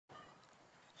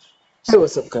Hey,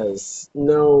 what's up, guys?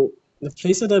 Now, the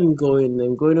place that I'm going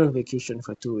on vacation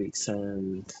for 2 weeks,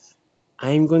 and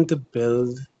I'm going to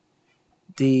build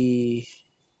the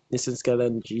Nissan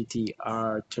Skyline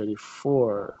GTR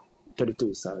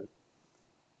 32, sorry.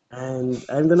 And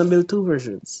I'm gonna build two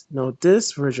versions. Now,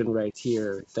 this version right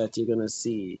here that you're gonna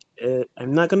see,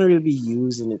 I'm not gonna really be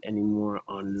using it anymore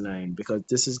online because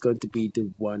this is going to be the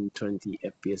 120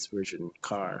 FPS version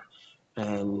car,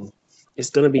 and it's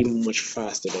gonna be much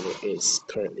faster than it is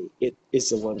currently. It is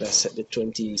the one that set the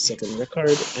 20-second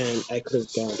record, and I could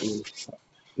have gone even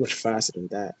much faster than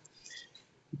that.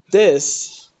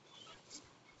 This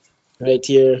right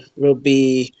here will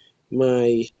be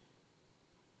my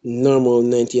normal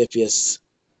 90 FPS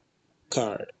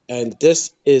car, and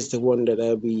this is the one that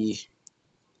I'll be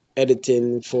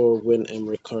editing for when I'm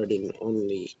recording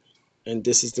only, and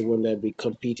this is the one that I'll be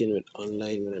competing with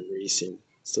online when I'm racing.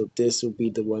 So this will be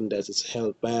the one that is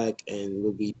held back and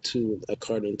will be tuned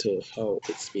according to how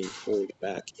it's being held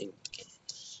back in.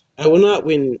 I will not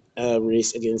win a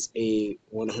race against a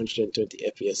 120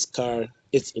 FPS car.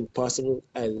 It's impossible.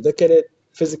 I look at it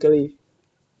physically.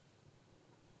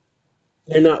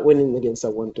 They're not winning against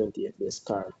a 120 FPS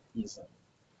car easily.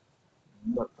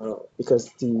 Not at all.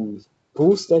 Because the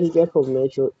boost that you get from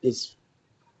nitro is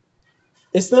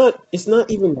it's not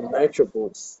even the nitro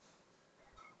boost.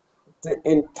 The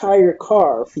entire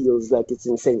car feels like it's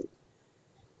insane.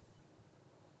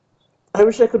 I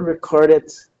wish I could record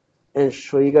it and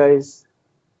show you guys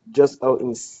just how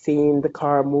insane the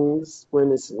car moves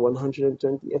when it's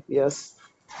 120 FPS.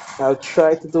 I'll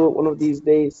try to do it one of these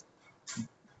days,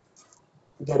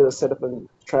 get it set up and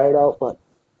try it out, but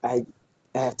I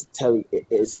I have to tell you it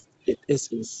is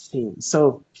insane.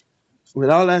 So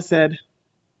with all that said,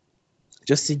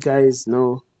 just so you guys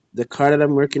know, the car that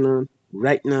I'm working on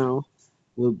right now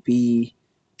will be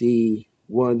the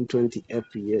 120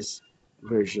 FPS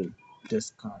version of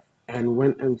this car. And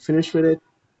when I'm finished with it,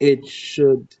 it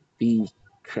should be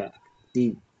cracked.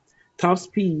 The top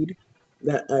speed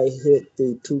that I hit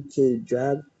the 2K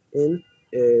drag in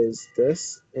is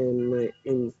this, and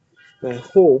my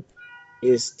hope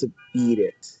is to beat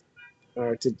it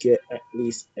or to get at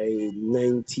least a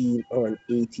 19 or an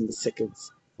 18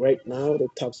 seconds. Right now, the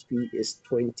top speed is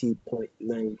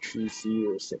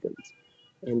 20.930 seconds,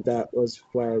 and that was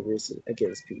while racing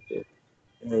against people.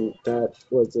 And that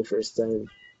was the first time,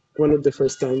 one of the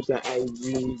first times that I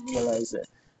really realized it,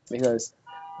 because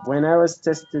when I was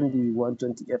testing the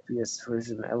 120 FPS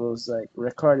version, I was like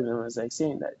recording, I was like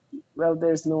saying that, well,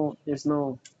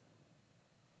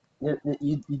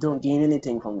 you don't gain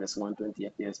anything from this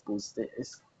 120 FPS boost.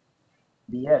 It's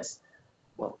BS.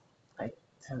 Well, I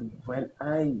tell you, when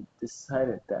I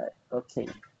decided that, okay,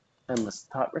 I must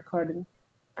stop recording,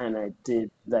 and I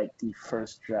did like the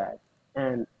first drag,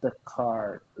 and the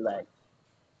car, like,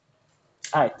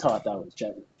 I thought I was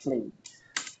driving a plane.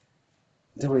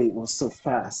 The way it was so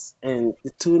fast. And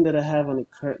the tune that I have on it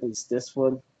currently is this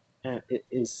one, and it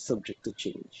is subject to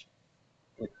change.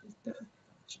 It is definitely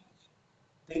going to change.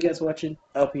 Thank you guys for watching.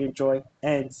 I hope you enjoy,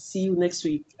 and see you next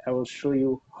week. I will show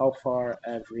you how far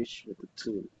I've reached with the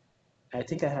tune. I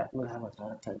think will have a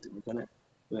lot of time to work on it.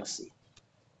 We'll see.